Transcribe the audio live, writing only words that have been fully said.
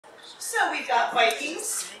So we've got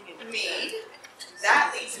Vikings, mead.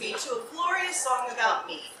 That leads me to a glorious song about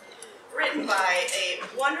mead, written by a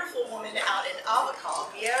wonderful woman out in Avacall,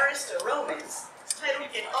 Bieiris de Romans, titled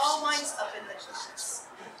It All Winds Up in the Glass.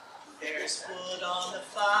 There's wood on the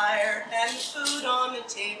fire and food on the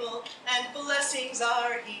table, and blessings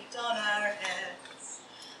are heaped on our heads.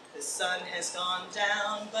 The sun has gone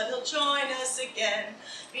down, but he'll join us again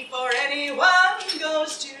before anyone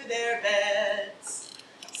goes to their beds.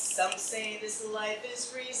 Some say this life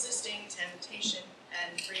is resisting temptation,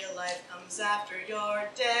 and real life comes after you're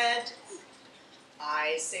dead.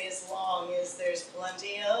 I say as long as there's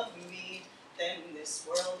plenty of mead, then this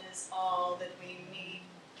world is all that we need.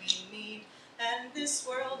 And this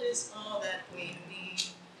world is all that we need.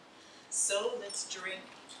 So let's drink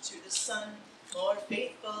to the sun, more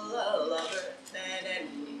faithful a lover than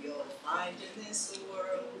any you'll find in this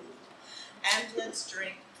world. And let's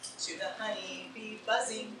drink to the honey bee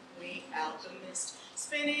buzzing, we alchemists,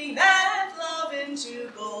 spinning that love into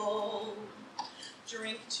gold.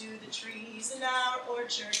 Drink to the trees in our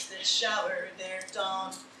orchards that shower their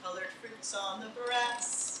dawn-colored fruits on the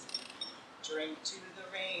grass. Drink to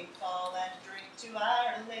the rainfall and drink to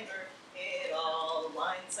our labor. It all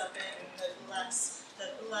winds up in the glass,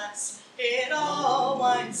 it all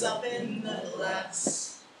winds up in the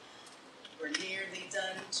glass. We're nearly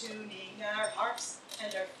done tuning our harps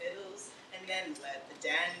and our fiddles, and then let the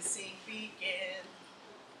dancing begin.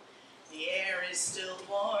 The air is still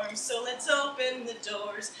warm, so let's open the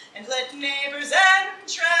doors and let neighbors and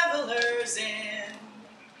travelers in.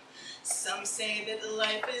 Some say that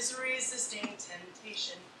life is resisting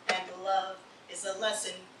temptation, and love is a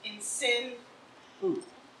lesson in sin. Ooh.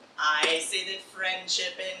 I say that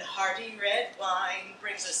friendship and hearty red wine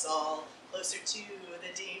brings us all closer to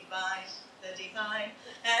the divine,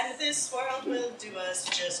 and this world will do us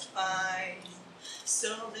just fine.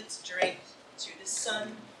 So let's drink to the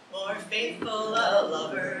sun, more faithful a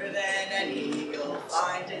lover than any you'll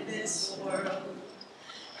find in this world.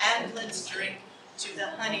 And let's drink to the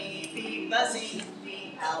honey bee buzzing,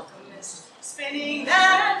 the alchemist, spinning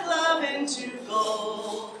that love into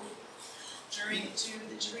gold. Drink to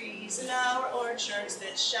the trees in our orchards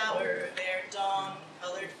that shower their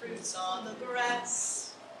dawn-colored fruits on the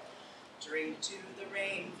grass. Drink to the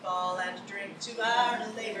rainfall and drink to our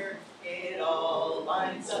labor. It all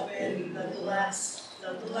winds up in the glass,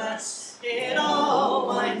 it all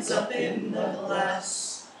winds up in the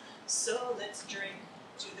glass. So let's drink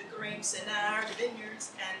to the grapes in our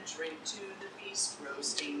vineyards and drink to the feast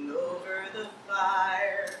roasting over the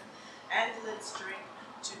fire. And let's drink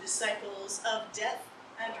to the cycles of death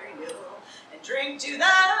and renewal, and drink to the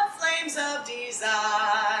flames of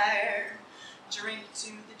desire. Drink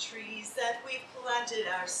to the trees that we've planted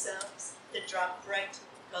ourselves, that drop bright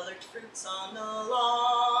colored fruits on the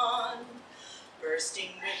lawn,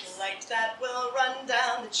 bursting with light that will run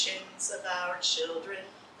down the chins of our children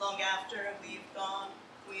long after we've gone,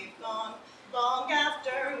 long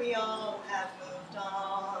after we all have moved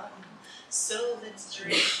on. So let's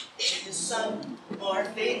drink to the sun, more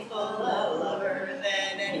faithful a lover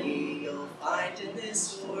than any you'll find in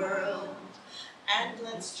this world. And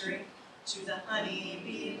let's drink to the honey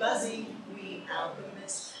bee buzzing, we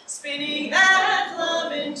alchemists, spinning that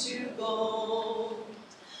love into gold.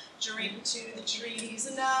 Drink to the trees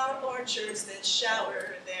in our orchards that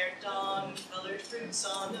shower their dawn-colored fruits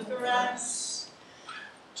on the grass.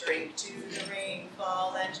 Drink to the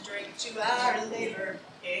rainfall and drink to our labor.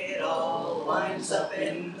 It all winds up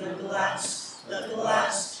in the glass,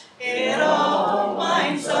 it all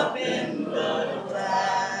winds up in the glass.